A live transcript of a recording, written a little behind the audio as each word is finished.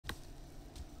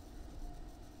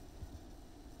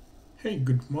Hey,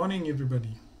 good morning,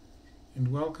 everybody,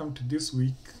 and welcome to this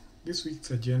week. This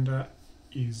week's agenda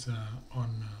is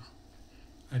on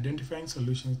identifying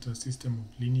solutions to a system of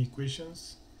linear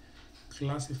equations,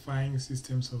 classifying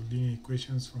systems of linear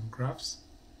equations from graphs,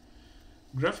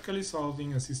 graphically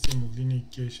solving a system of linear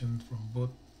equations from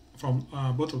both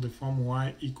of the form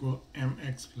y equal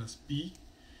mx plus b,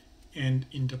 and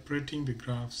interpreting the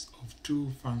graphs of two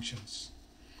functions.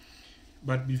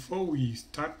 But before we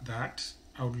start that,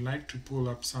 I would like to pull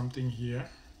up something here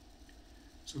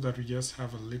so that we just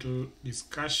have a little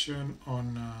discussion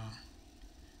on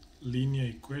linear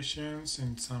equations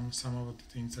and some of the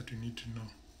things that we need to know.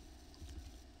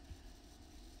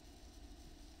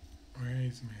 Where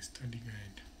is my study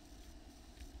guide?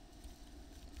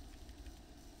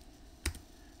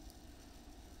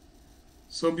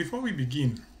 So before we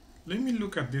begin, let me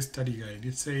look at this study guide.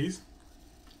 It says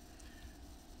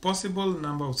possible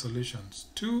number of solutions.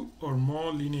 Two or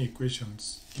more linear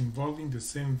equations involving the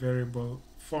same variable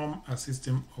form a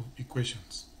system of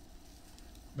equations.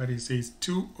 But it says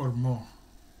two or more.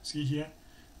 See here?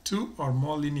 Two or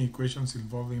more linear equations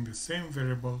involving the same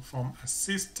variable form a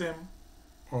system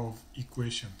of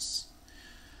equations.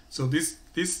 So this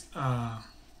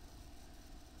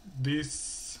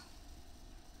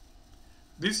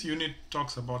unit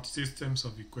talks about systems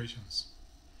of equations.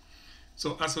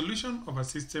 So a solution of a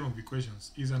system of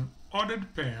equations is an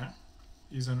ordered pair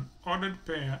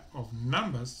of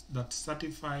numbers that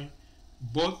satisfy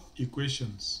both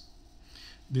equations.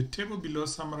 The table below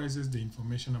summarizes the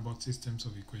information about systems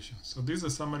of equations. So this is a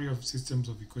summary of systems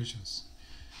of equations.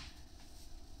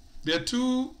 There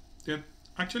are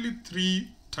actually three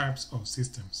types of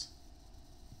systems.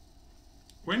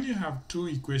 When you have two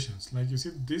equations, like you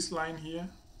see this line here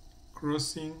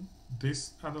crossing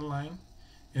this other line,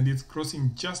 and it's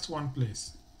crossing just one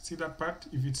place. See that part?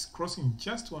 If it's crossing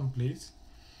just one place,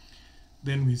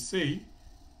 then we say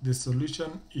the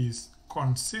solution is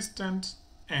consistent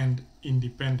and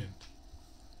independent.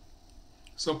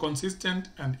 So consistent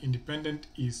and independent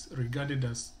is regarded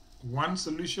as one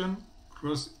solution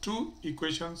cross two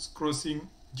equations crossing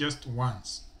just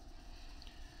once.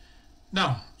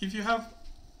 Now, if you have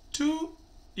two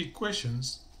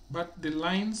equations but the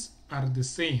lines are the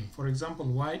same, for example,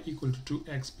 y equal to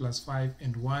 2x plus 5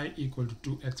 and y equal to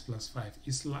 2x plus 5,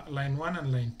 is line 1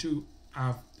 and line 2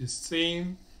 have the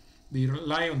same, they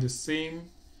lie on the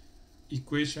same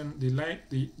equation.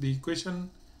 The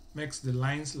equation makes the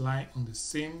lines lie on the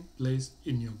same place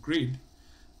in your grid,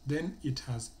 then it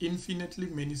has infinitely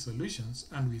many solutions,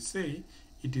 and we say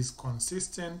it is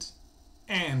consistent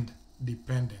and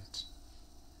dependent.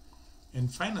 And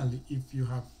finally, if you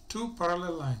have two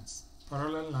parallel lines,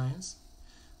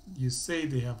 you say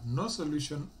they have no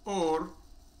solution or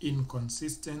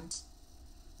inconsistent.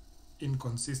 The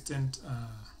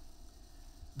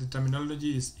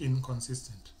terminology is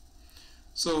inconsistent.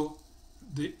 So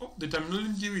the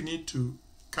terminology we need to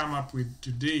come up with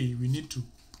today, we need to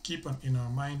keep in our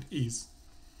mind is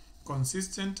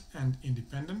consistent and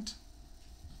independent,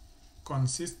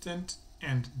 consistent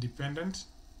and dependent,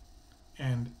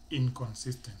 and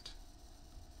inconsistent.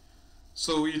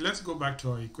 So let's go back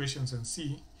to our equations and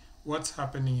see what's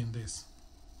happening in this.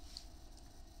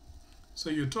 So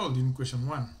you're told in question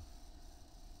 1,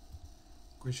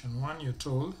 you're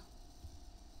told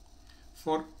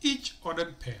for each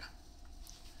ordered pair,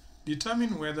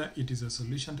 determine whether it is a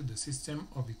solution to the system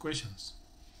of equations.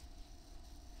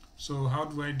 So how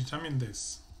do I determine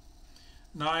this?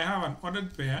 Now I have an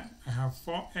ordered pair. I have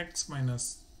 4x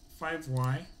minus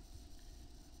 5y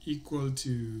equal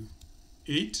to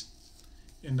 8.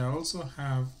 And I also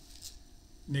have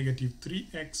negative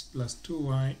 3x plus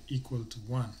 2y equal to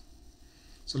 1.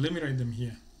 So let me write them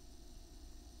here.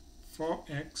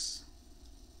 4x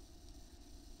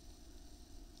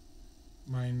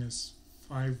minus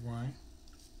 5y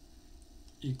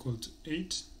equal to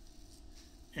 8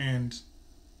 and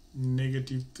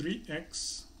negative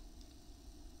 3x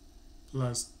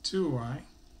plus 2y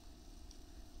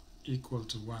equal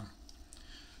to 1.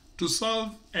 To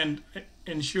solve and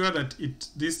ensure that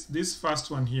this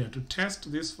first one here, to test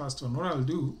this first one, what I'll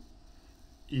do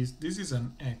is, this is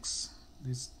an x,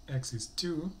 this x is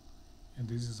 2, and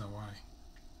this is a y.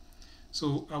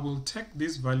 So I will take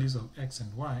these values of x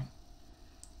and y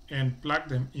and plug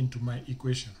them into my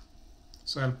equation.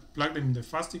 So I'll plug them in the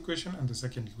first equation and the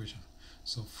second equation.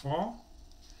 So 4,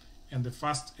 and the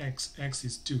first x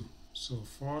is 2. So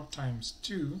 4 times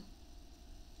 2,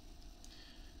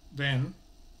 then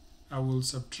I will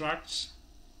subtract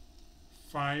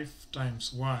 5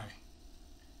 times y.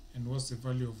 And what's the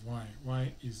value of y?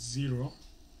 Y is 0.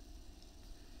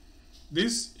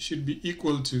 This should be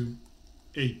equal to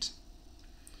 8.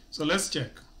 So let's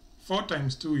check. 4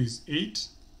 times 2 is 8,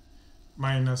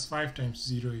 minus 5 times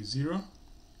 0 is 0.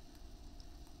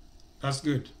 That's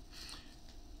good.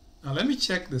 Now let me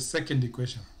check the second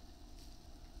equation.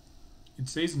 It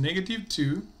says negative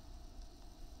 3,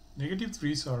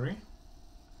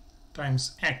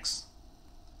 times x,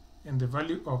 and the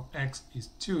value of x is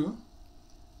 2,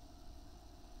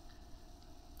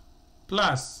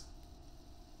 plus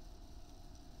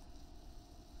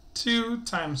 2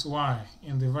 times y,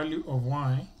 and the value of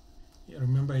y,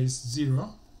 remember, is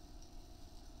 0,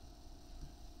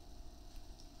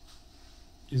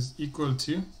 is equal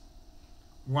to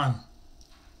 1.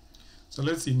 So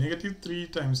let's see, negative 3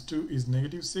 times 2 is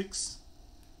negative 6,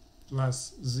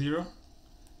 plus 0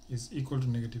 is equal to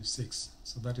negative 6.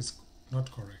 So that is not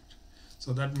correct.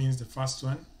 So that means the first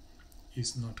one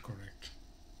is not correct.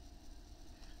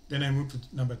 Then I move to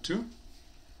number 2.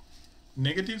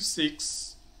 Negative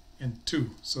 6 and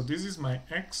 2. So this is my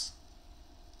x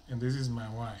and this is my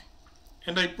y.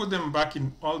 And I put them back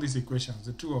in all these equations,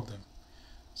 the two of them.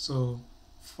 So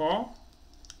 4,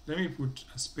 let me put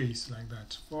a space like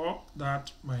that. 4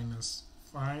 that minus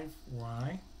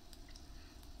 5y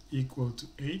equal to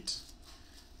 8.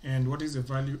 And what is the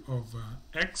value of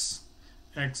x?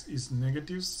 X is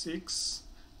negative 6.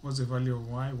 What's the value of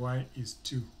y? Y is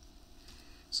 2.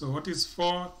 So what is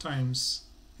 4 times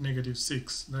negative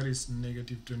 6? That is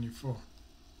negative 24.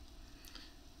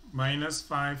 Minus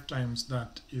 5 times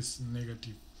that is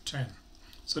negative 10.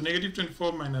 So negative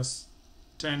 24 minus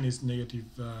 10 is negative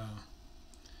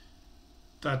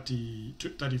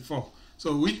 34.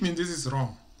 So which means this is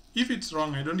wrong. If it's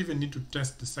wrong, I don't even need to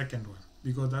test the second one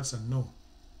because that's a no.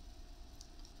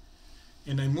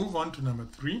 And I move on to number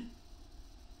 3.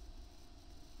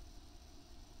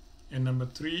 And number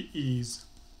 3 is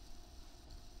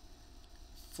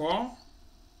 4,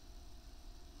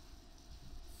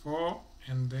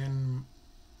 and then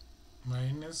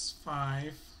minus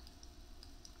 5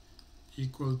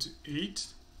 equal to 8.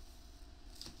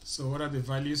 So what are the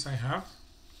values I have?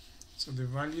 So the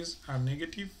values are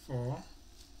negative 4,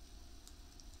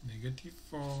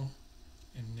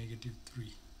 and negative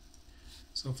 3.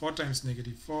 So 4 times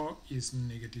negative 4 is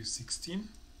negative 16.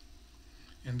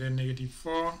 And then negative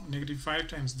 5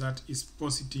 times that is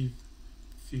positive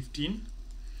 15.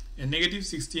 And negative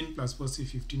 16 plus positive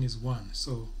 15 is 1.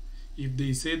 So if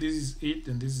they say this is 8,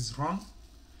 then this is wrong.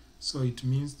 So it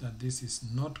means that this is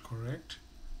not correct.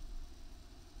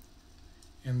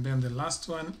 And then the last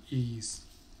one is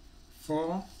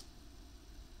 4.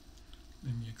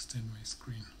 Let me extend my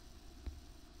screen.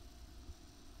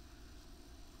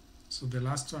 So the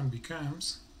last one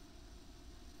becomes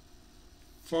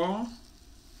 4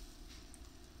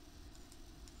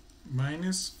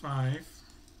 minus 5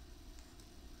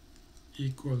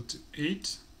 equal to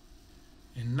 8.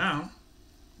 And now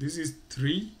this is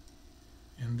 3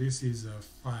 and this is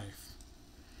 5.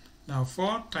 Now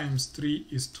 4 times 3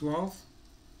 is 12,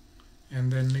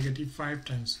 and then negative 5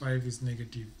 times 5 is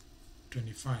negative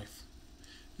 25.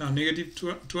 Now negative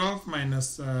 12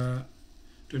 minus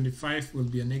 25 will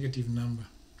be a negative number.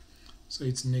 So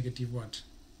it's negative what?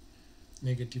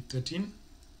 Negative 13.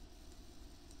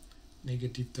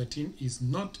 Negative 13 is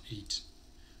not 8.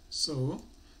 So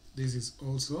this is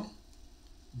also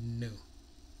no.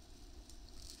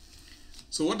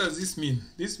 So what does this mean?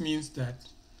 This means that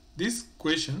this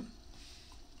question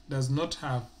does not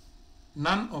have,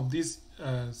 none of these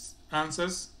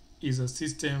answers is a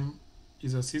system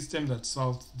that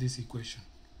solves this equation.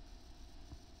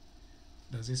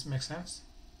 Does this make sense?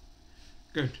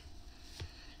 Good.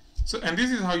 So, and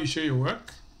this is how you show your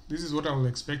work. This is what I will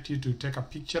expect you to take a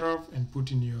picture of and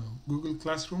put in your Google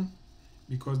Classroom,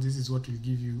 because this is what will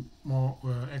give you more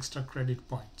extra credit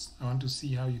points. I want to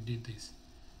see how you did this.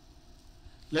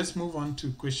 Let's move on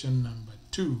to question number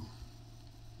 2.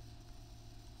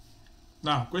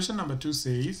 Now, question number 2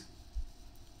 says,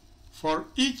 for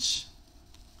each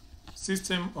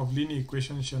system of linear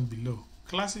equations shown below,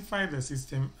 classify the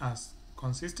system as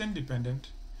consistent dependent,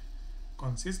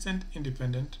 consistent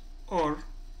independent, or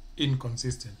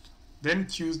inconsistent. Then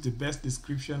choose the best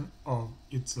description of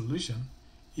its solution.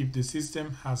 If the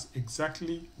system has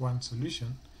exactly one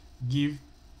solution, give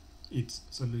its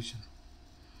solution.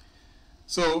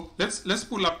 So let's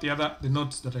pull up the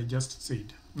notes that I just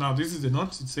said. Now this is the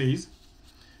notes. It says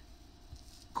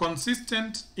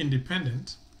consistent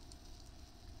independent.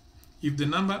 If the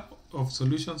number of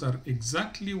solutions are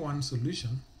exactly one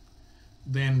solution,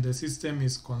 then the system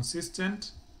is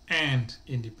consistent and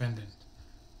independent.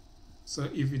 So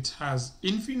if it has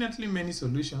infinitely many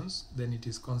solutions, then it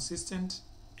is consistent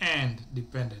and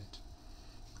dependent.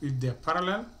 If they are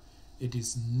parallel, it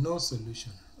is no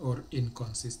solution. or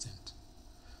inconsistent.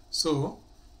 So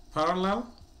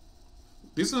parallel,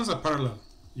 these ones are parallel.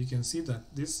 You can see that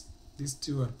these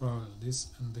two are parallel, this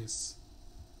and this.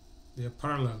 They are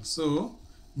parallel. So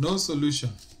no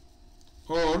solution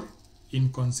or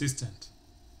inconsistent.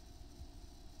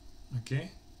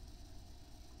 Okay.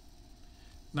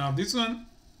 Now this one,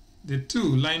 the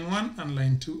two, line 1 and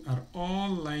line 2 are all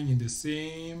lying in the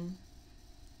same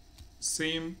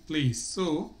place.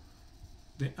 So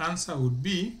the answer would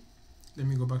be, let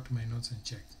me go back to my notes and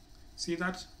check. See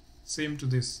that? Same to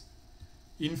this.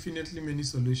 Infinitely many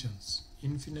solutions.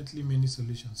 Infinitely many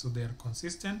solutions. So they are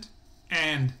consistent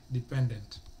and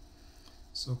dependent.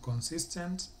 So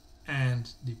consistent and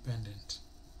dependent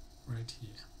right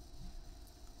here.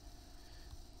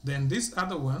 Then this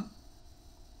other one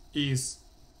is,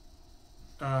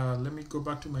 let me go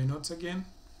back to my notes again.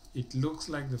 It looks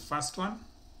like the first one.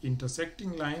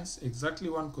 Intersecting lines, exactly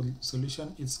one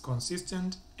solution. It's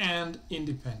consistent and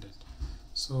independent.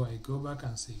 So I go back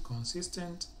and say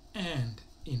consistent and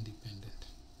independent.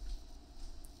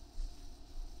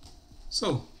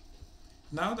 So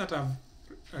now that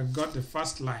I've got the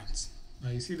first lines.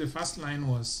 Now you see the first line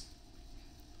was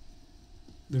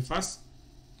the first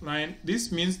line.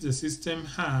 This means the system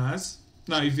has,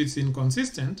 now if it's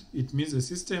inconsistent, it means the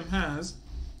system has,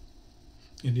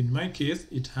 and in my case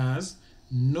it has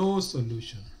no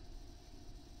solution.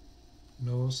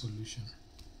 No solution.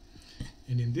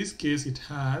 And in this case it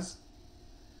has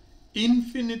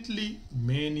infinitely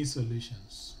many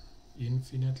solutions.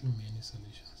 Infinitely many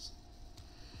solutions.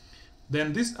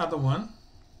 Then this other one,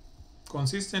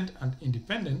 consistent and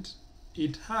independent,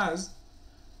 it has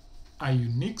a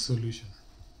unique solution.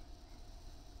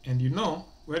 And you know,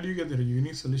 where do you get the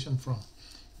unique solution from?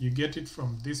 You get it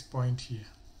from this point here.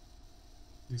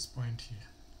 This point here.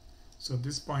 So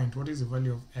this point, what is the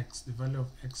value of x? The value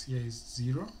of x here is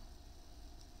 0.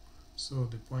 So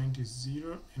the point is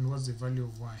 0. And what's the value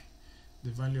of y?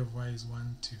 The value of y is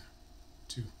 1, 2,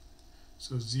 2.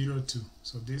 So 0, 2.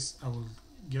 So this I will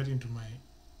get into my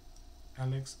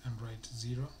Alex and write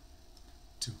 0,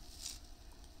 2.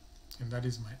 And that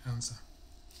is my answer.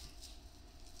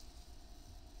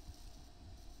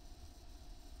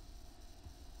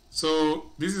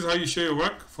 So this is how you show your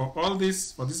work. For all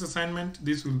this, for this assignment,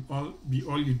 this will all be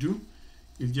all you do.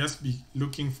 You'll just be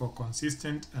looking for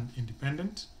consistent and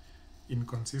independent,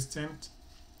 inconsistent,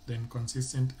 then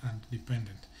consistent and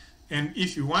dependent. And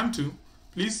if you want to,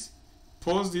 please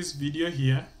pause this video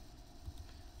here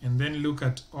and then look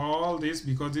at all this,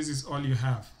 because this is all you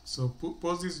have. So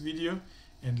pause this video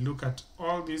and look at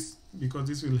all this, because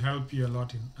this will help you a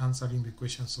lot in answering the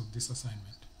questions of this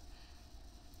assignment.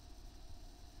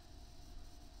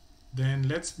 Then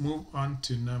let's move on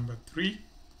to number 3.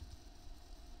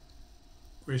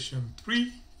 Question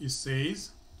 3, it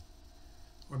says,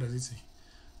 what does it say?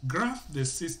 Graph the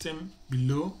system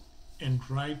below and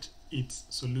write its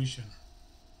solution.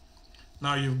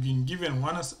 Now you've been given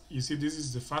one, you see this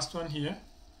is the first one here.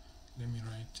 Let me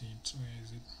write it, where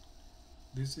is it?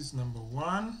 This is number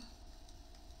 1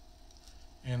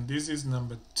 and this is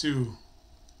number 2.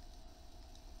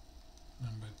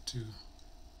 Number 2.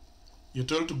 You're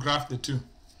told to graph the two.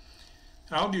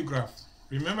 How do you graph?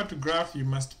 Remember, to graph you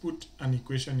must put an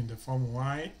equation in the form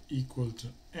y equal to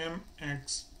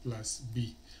mx plus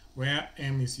b, where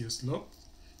m is your slope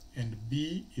and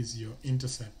b is your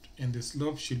intercept, and the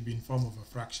slope should be in form of a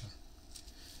fraction.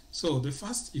 So the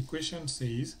first equation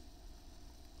says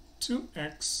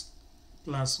 2x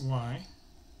plus y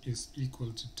is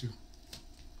equal to 2.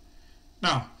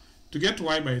 Now, to get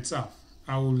y by itself,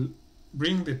 I will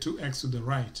bring the 2x to the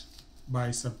right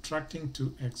by subtracting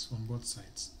 2x from both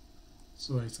sides.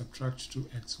 So I subtract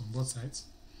 2x from both sides.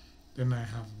 Then I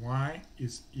have y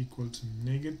is equal to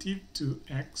negative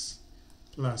 2x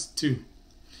plus 2.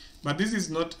 But this is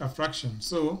not a fraction,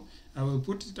 so I will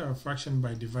put it a fraction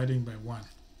by dividing by 1.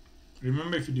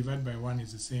 Remember, if you divide by 1,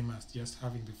 it's the same as just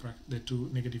having the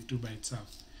negative 2 by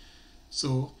itself.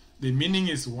 So the meaning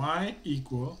is y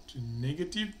equal to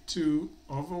negative 2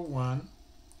 over 1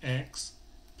 x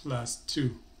plus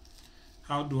 2.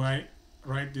 How do I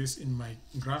write this in my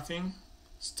graphing?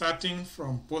 Starting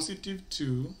from positive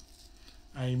 2,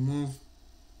 I move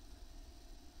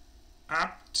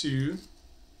up to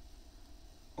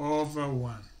over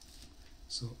 1.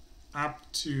 So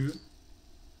up to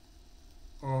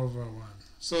over 1.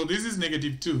 So this is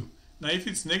negative 2. Now if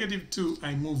it's negative 2,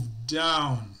 I move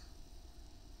down.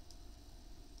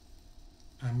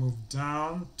 I move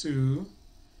down to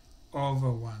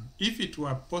over 1. If it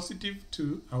were positive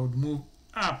 2, I would move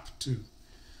up 2.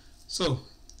 So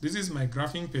this is my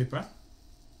graphing paper,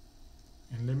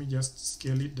 And let me just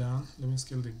scale it down. Let me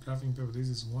scale the graphing paper. This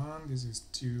is 1, this is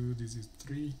 2, this is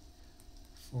 3,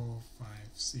 4, 5,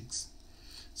 6.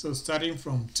 So starting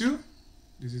from 2,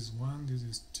 this is 1, this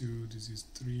is 2, this is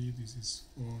 3, this is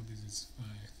 4, this is 5,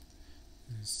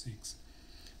 this is 6.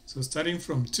 So starting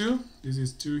from 2, this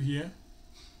is 2 here.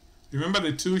 Remember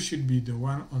the 2 should be the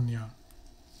one on your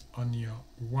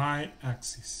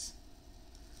y-axis.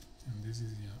 And this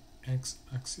is your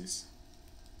x-axis.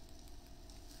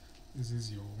 This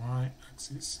is your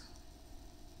y-axis.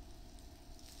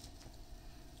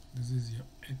 This is your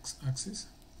x-axis.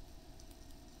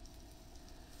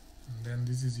 And then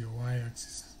this is your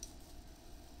y-axis.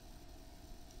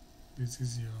 This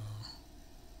is your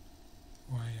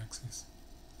y-axis.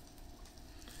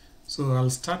 So I'll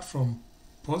start from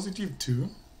positive 2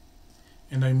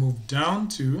 and I move down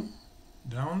to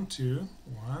 1,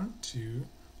 2,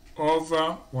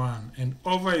 over 1, and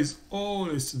over is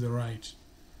always to the right.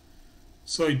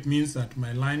 So it means that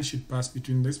my line should pass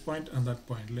between this point and that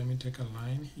point. Let me take a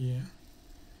line here.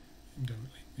 And let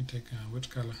me take a what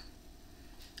color?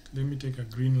 Let me take a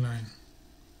green line.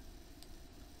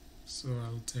 So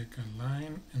I'll take a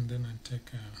line and then I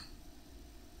take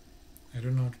a, I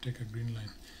don't know how to take a green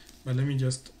line, but let me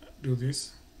just do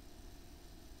this.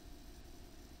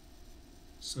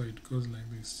 So it goes like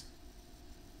this.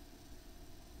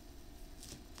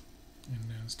 And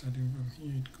then starting from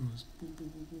here it goes boop, boop,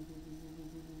 boop, boop, boop,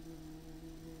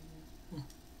 boop, boop.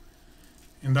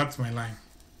 And that's my line.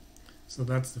 So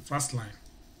that's the first line.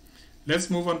 Let's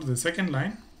move on to the second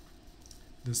line.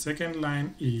 The second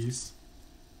line is,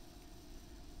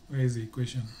 where is the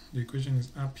equation? The equation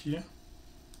is up here,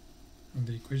 and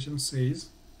the equation says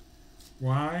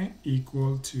y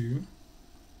equal to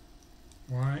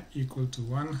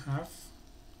 1/2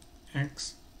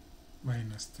 x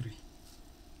minus 3.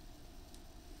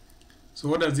 So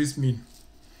what does this mean?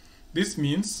 This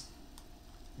means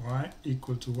y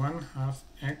equal to 1/2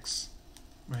 x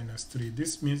minus 3.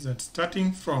 This means that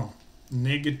starting from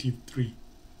negative 3,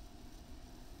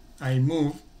 I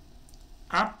move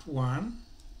up 1,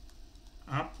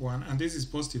 and this is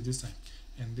positive this time,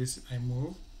 and this I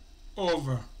move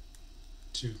over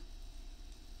 2.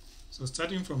 So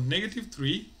starting from negative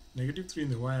 3 in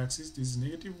the y-axis, this is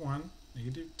negative 1,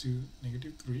 negative 2,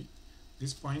 negative 3,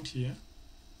 this point here.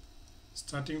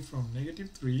 Starting from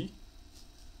negative 3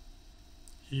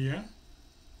 here,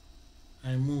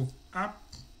 I move up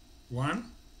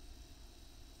 1,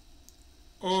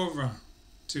 over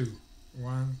 2,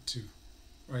 1, 2,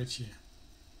 right here,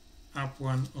 up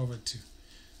 1 over 2.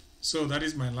 So that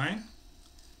is my line,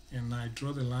 and I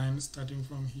draw the line starting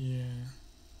from here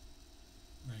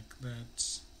like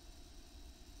that.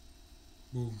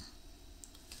 Boom.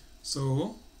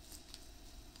 So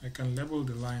I can label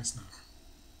the lines now.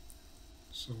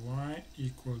 So y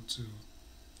equal to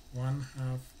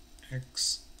 1/2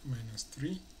 x minus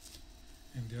 3,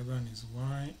 and the other one is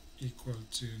y equal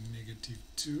to negative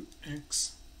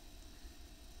 2x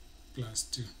plus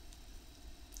 2.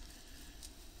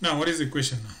 Now what is the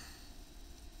question now?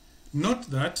 Note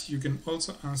that you can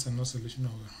also answer no solution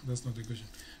over. That's not the question.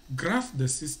 Graph the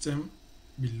system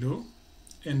below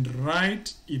and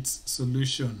write its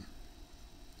solution.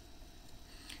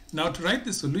 Now to write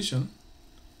the solution,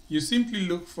 you simply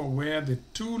look for where the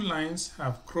two lines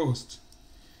have crossed.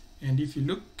 And if you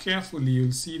look carefully,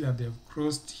 you'll see that they've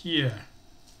crossed here.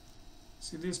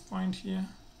 See this point here?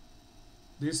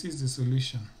 This is the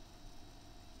solution.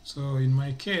 So in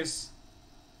my case,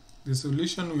 the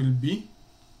solution will be,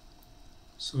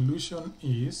 solution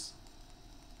is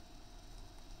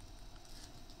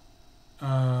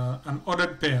an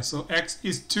ordered pair. So x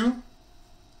is 2,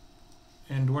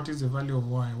 and what is the value of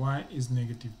y? Y is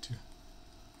negative 2.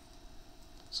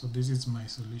 So this is my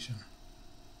solution.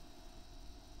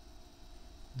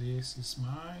 This is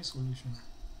my solution.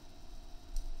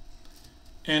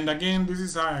 And again, this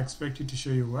is how I expect you to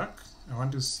show your work. I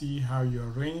want to see how you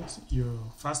arrange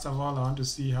your, first of all, I want to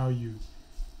see how you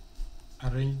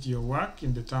arrange your work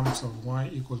in the terms of y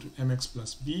equal to mx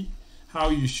plus b, how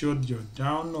you showed your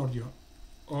down or your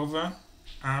over,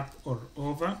 up or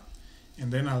over,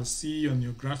 and then I'll see on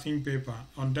your graphing paper.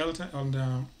 On Delta, on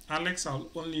the Alex, I'll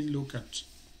only look at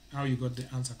how you got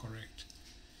the answer correct.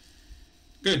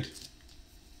 Good.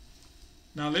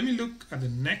 Now let me look at the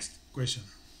next question.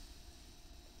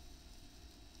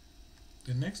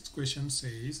 The next question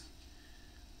says,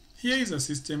 here is a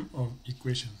system of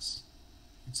equations.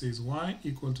 It says y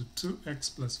equal to 2x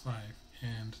plus 5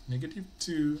 and negative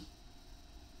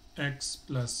 2x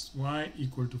plus y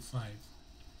equal to 5.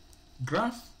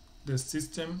 Graph the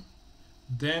system,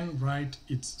 then write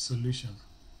its solution.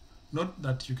 Note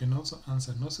that you can also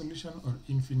answer no solution or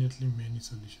infinitely many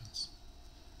solutions.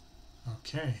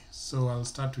 Okay, so I'll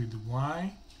start with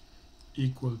y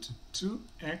equal to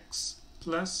 2x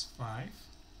plus 5.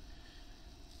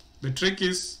 The trick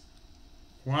is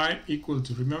y equal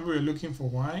to, remember we're looking for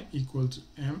y equal to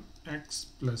mx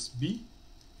plus b,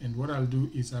 and what I'll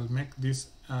do is I'll make this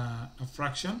a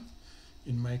fraction.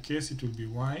 In my case it will be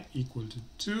y equal to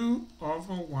 2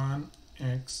 over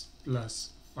 1x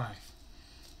plus 5,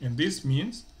 and this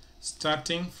means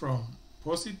starting from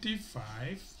positive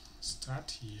 5,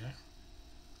 start here,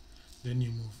 then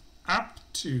you move up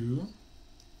to,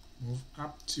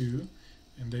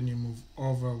 and then you move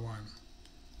over 1.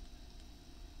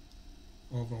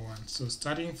 So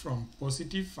starting from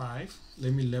positive 5,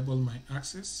 let me label my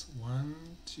axis. 1,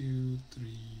 2,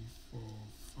 3, 4,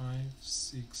 5,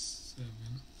 6,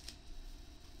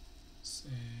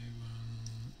 7,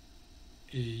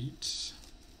 8,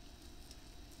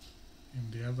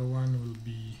 and the other one will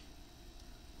be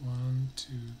 1,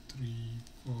 2, 3,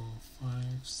 4, 5,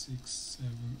 6,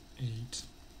 7, 8,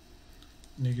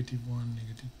 negative 1,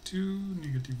 negative 2,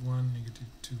 negative 1, negative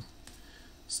 2.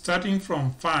 Starting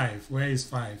from 5, where is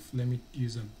 5? Let me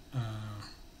use a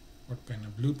what pen? A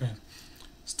blue pen.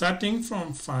 Starting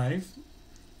from 5,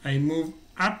 I move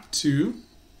up to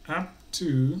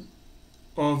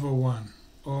over 1.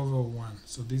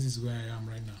 So this is where I am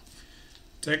right now.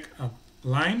 Take a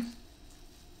line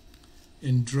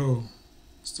and draw.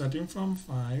 Starting from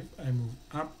 5, I move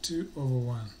up to over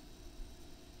 1.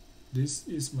 This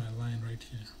is my line right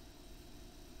here.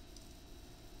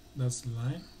 That's the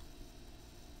line.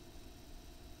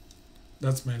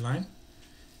 That's my line.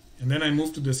 And then I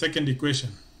move to the second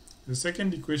equation. The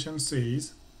second equation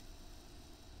says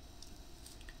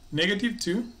negative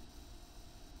 2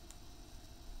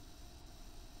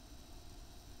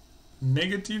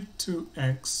 negative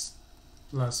 2x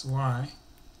plus y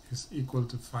is equal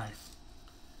to 5.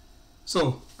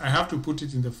 So I have to put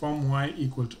it in the form y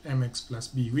equal to mx plus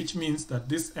b, which means that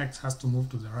this x has to move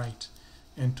to the right.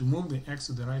 And to move the x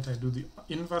to the right, I do the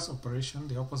inverse operation.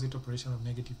 The opposite operation of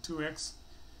negative 2x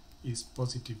is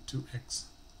positive 2x.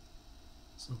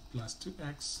 So plus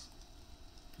 2x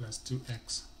plus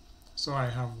 2x. So I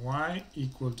have y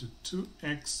equal to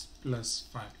 2x plus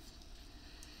 5.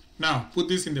 Now put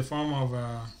this in the form of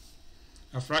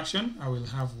a fraction. I will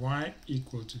have y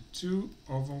equal to 2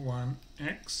 over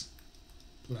 1x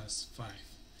plus 5.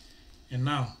 And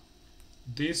now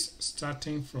this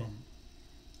starting from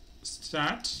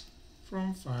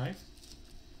 5,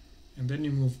 and then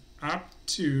you move up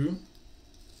to,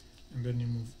 and then you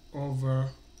move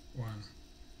over 1.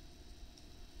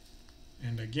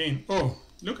 And again, oh,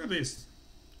 look at this.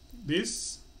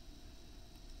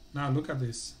 Now look at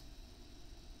this.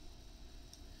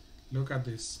 Look at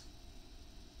this.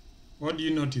 What do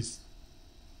you notice?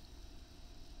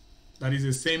 That is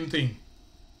the same thing.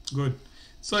 Good.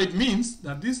 So it means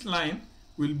that this line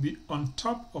will be on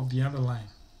top of the other line.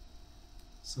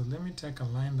 So let me take a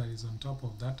line that is on top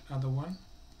of that other one,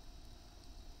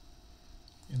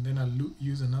 and then I'll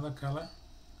use another color.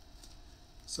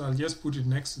 So I'll just put it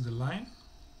next to the line.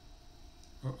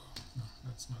 Oh, no,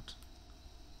 that's not.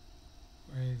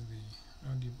 Where is the,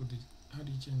 how do you put it, how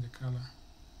do you change the color?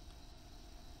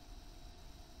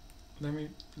 Let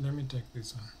me take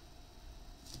this one.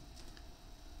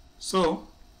 So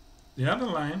the other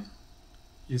line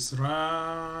is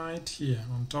right here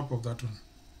on top of that one.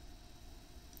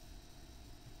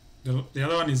 The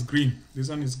other one is green. This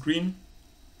one is green.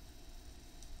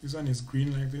 This one is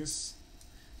green like this.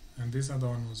 And this other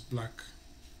one was black.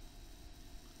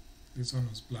 This one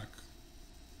was black.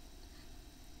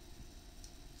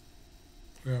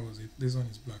 Where was it? This one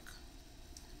is black.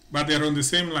 But they're on the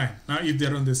same line. Now if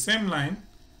they're on the same line,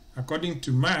 according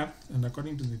to math and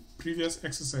according to the previous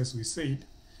exercise, we said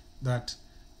that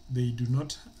they do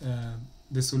not,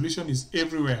 the solution is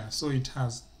everywhere. So it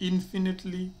has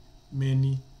infinitely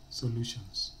many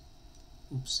solutions.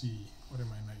 Oopsie, what am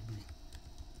I not doing?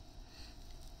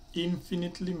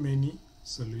 Infinitely many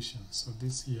solutions. So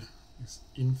this here is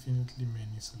infinitely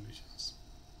many solutions.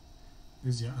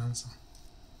 This is your answer.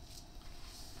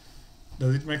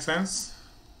 Does it make sense?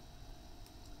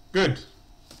 Good.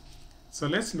 So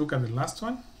let's look at the last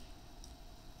one.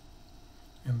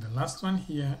 And the last one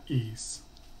here is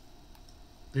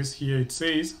this here. It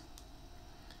says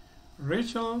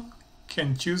Rachel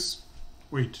can choose,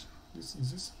 wait, this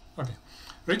is this? Okay.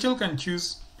 Rachel can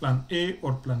choose plan A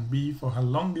or plan B for her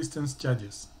long distance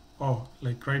charges. Oh,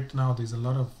 like right now there's a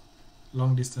lot of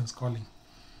long distance calling.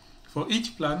 For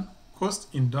each plan, cost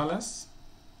in dollars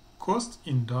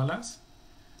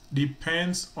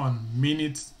depends on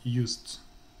minutes used.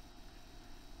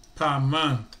 per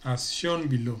month as shown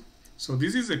below. So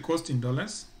this is the cost in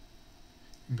dollars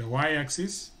in the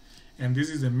y-axis, and this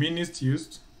is the minutes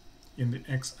used in the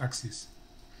x-axis.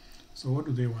 So what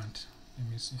do they want?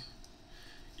 Let me see.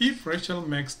 If Rachel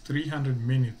makes 300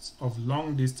 minutes of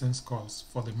long distance calls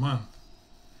for the month,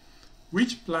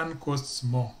 which plan costs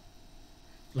more,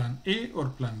 plan A or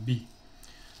plan B?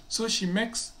 So she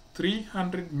makes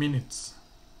 300 minutes.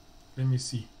 Let me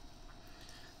see.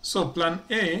 So plan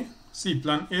A, see,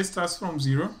 plan A starts from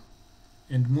 0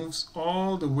 and moves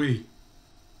all the way.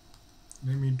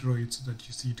 Let me draw it so that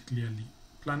you see it clearly.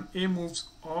 Plan A moves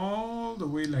all the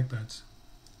way like that.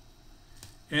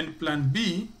 And plan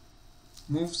B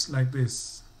moves like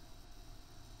this.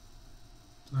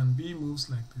 Plan B moves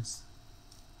like this.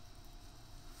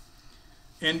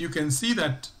 And you can see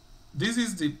that this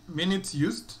is the minutes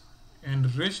used,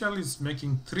 and Rachel is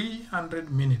making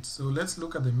 300 minutes. So let's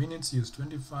look at the minutes used.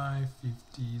 25,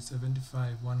 50,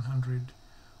 75, 100,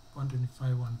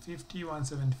 125, 150,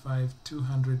 175,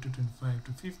 200, 225,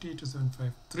 250,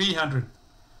 275, 300.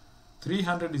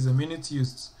 300 is the minutes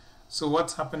used. So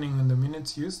what's happening in the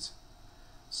minutes used?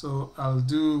 So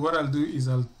what I'll do is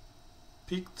I'll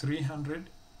pick 300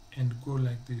 and go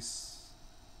like this.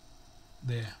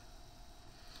 There.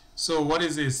 So what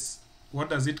is this? What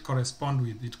does it correspond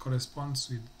with? It corresponds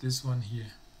with this one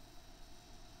here.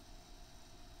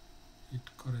 It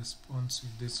corresponds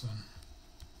with this one.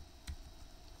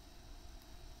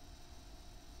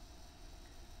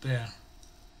 There.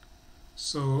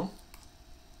 So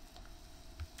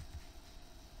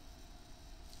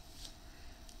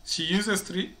she uses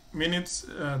 300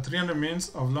 minutes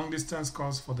of long distance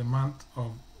calls for the month.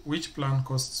 Of which plan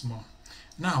costs more?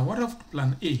 Now, what of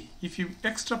plan A? If you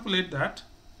extrapolate that,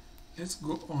 let's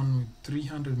go on with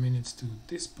 300 minutes to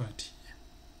this part here.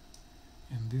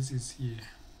 And this is here.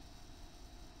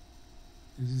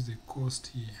 This is the cost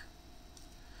here.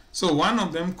 So one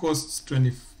of them costs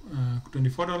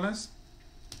 $24,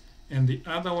 and the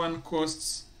other one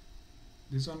costs,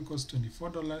 this one costs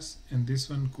 $24, and this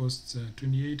one costs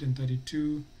 28 and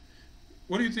 32.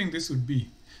 What do you think this would be?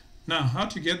 Now, how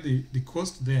to get the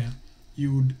cost there?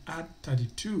 You would add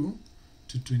 32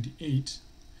 to 28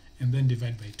 and then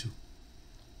divide by 2.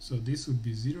 So this would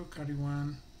be 0, carry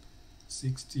 1,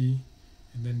 60,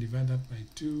 and then divide that by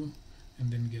 2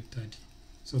 and then get 30.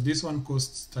 So this one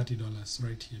costs $30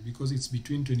 right here because it's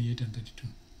between 28 and 32.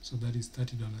 So that is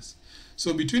 $30.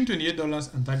 So between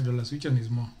 $28 and $30, which one is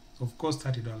more? So of course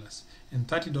 $30. And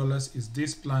 $30 is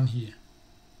this plan here.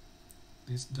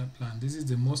 This plan. This is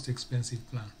the most expensive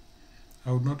plan.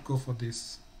 I would not go for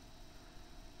this.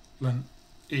 Plan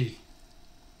A.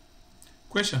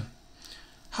 Question: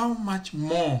 how much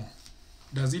more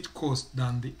does it cost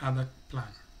than the other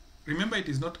plan? Remember, it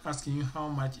is not asking you how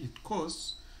much it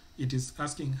costs, it is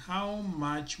asking how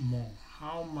much more.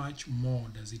 How much more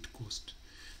does it cost?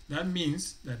 That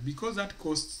means that because that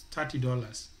costs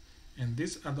 $30 and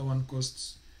this other one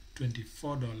costs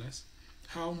 $24,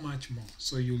 how much more?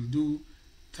 So you'll do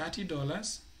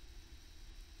 $30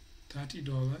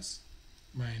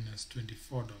 minus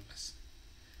 $24.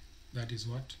 That is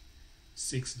what?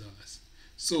 $6.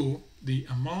 So the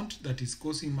amount that is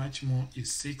costing much more is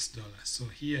 $6. So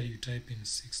here you type in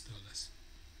 $6.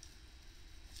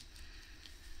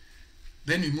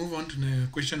 Then we move on to the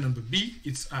question number B.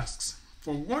 It asks,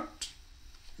 for what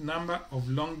number of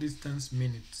long distance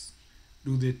minutes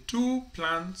do the two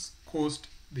plans cost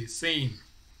the same?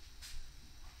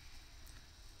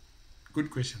 Good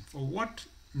question. For what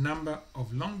number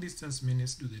of long distance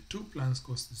minutes do the two plans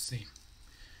cost the same?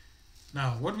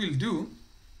 Now what we'll do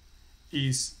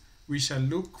is we shall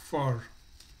look for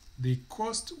the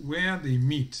cost where they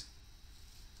meet.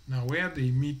 Now where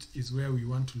they meet is where we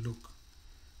want to look.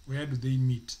 Where do they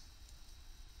meet?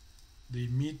 They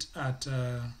meet at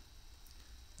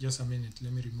just a minute,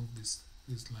 let me remove these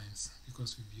lines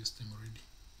because we've used them already.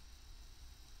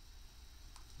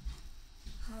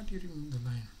 How do you remove the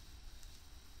line?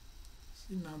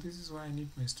 See, now this is why I need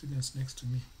my students next to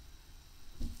me.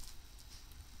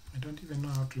 I don't even know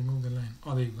how to remove the line.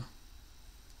 Oh, there you go.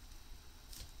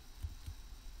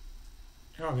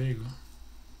 Oh, there you go.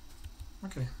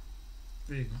 Okay,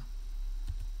 there you go.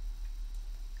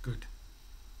 Good.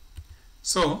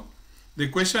 So the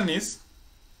question is,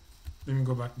 let me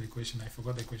go back to the question. I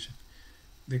forgot the question.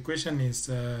 The question is,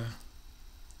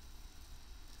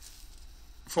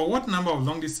 for what number of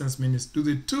long distance minutes do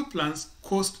the two plans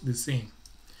cost the same?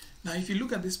 Now if you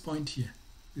look at this point here,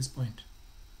 this point,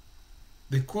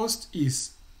 the cost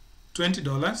is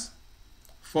 $20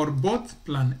 for both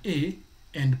plan A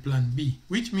and plan B,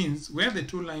 which means where the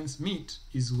two lines meet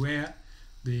is where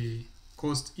the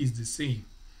cost is the same.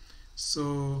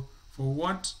 So for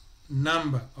what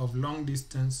number of long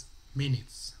distance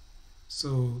minutes?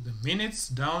 So the minutes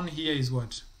down here is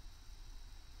what?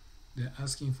 They're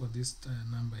asking for this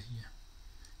number here.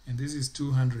 And this is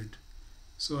 200.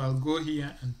 So I'll go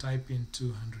here and type in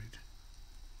 200.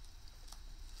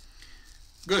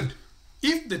 Good.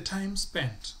 If the time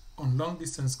spent on long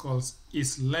distance calls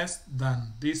is less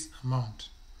than this amount,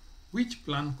 which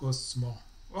plan costs more?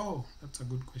 Oh, that's a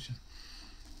good question.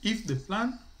 If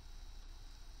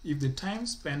the time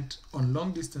spent on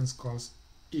long distance calls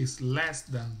is less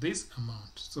than this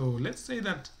amount, so let's say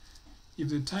that if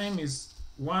the time is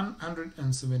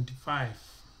 175,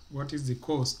 what is the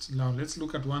cost? Now let's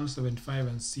look at 175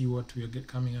 and see what we are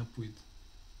coming up with.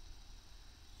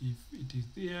 If it is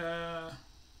there,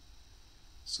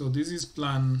 so this is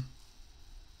plan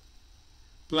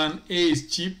A is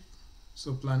cheap,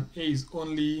 so plan A is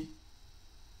only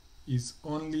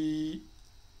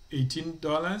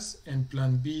 $18, and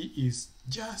plan B is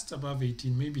just above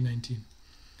 18, maybe 19.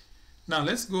 Now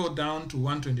let's go down to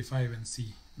 125 and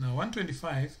see. Now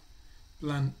 125,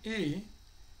 plan A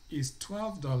is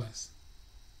 $12,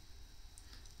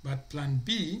 but plan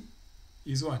B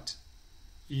is what?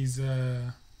 Is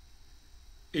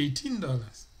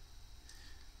 $18.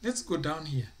 Let's go down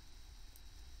here.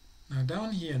 Now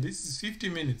down here, this is 50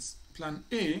 minutes. Plan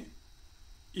A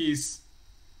is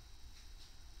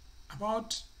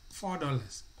about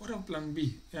 $4. What of plan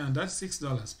B? Yeah, that's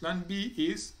 $6. Plan B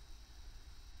is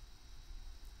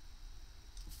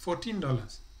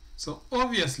 $14. So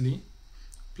obviously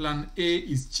plan A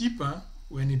is cheaper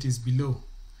when it is below.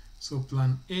 So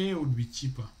plan A would be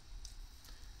cheaper.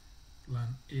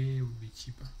 Plan A would be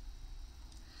cheaper.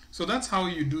 So that's how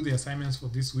you do the assignments for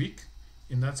this week,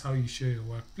 and that's how you show your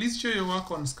work. Please show your work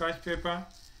on scratch paper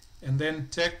and then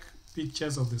take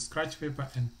pictures of the scratch paper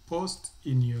and post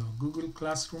in your Google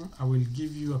Classroom. I will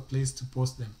give you a place to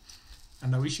post them,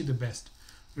 and I wish you the best.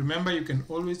 Remember, you can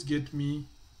always get me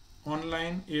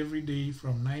online every day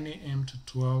from 9 a.m. to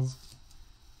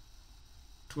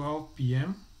 12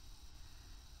 p.m.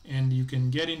 and you can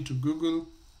get into Google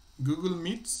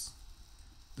Meets.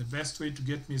 The best way to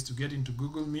get me is to get into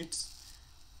Google Meets,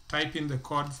 type in the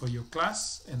code for your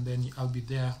class, and then I'll be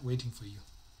there waiting for you.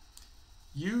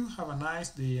 You have a nice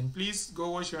day, and please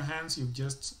go wash your hands. You've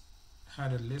just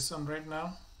had a lesson right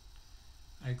now.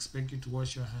 I expect you to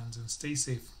wash your hands and stay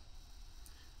safe.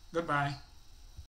 Goodbye.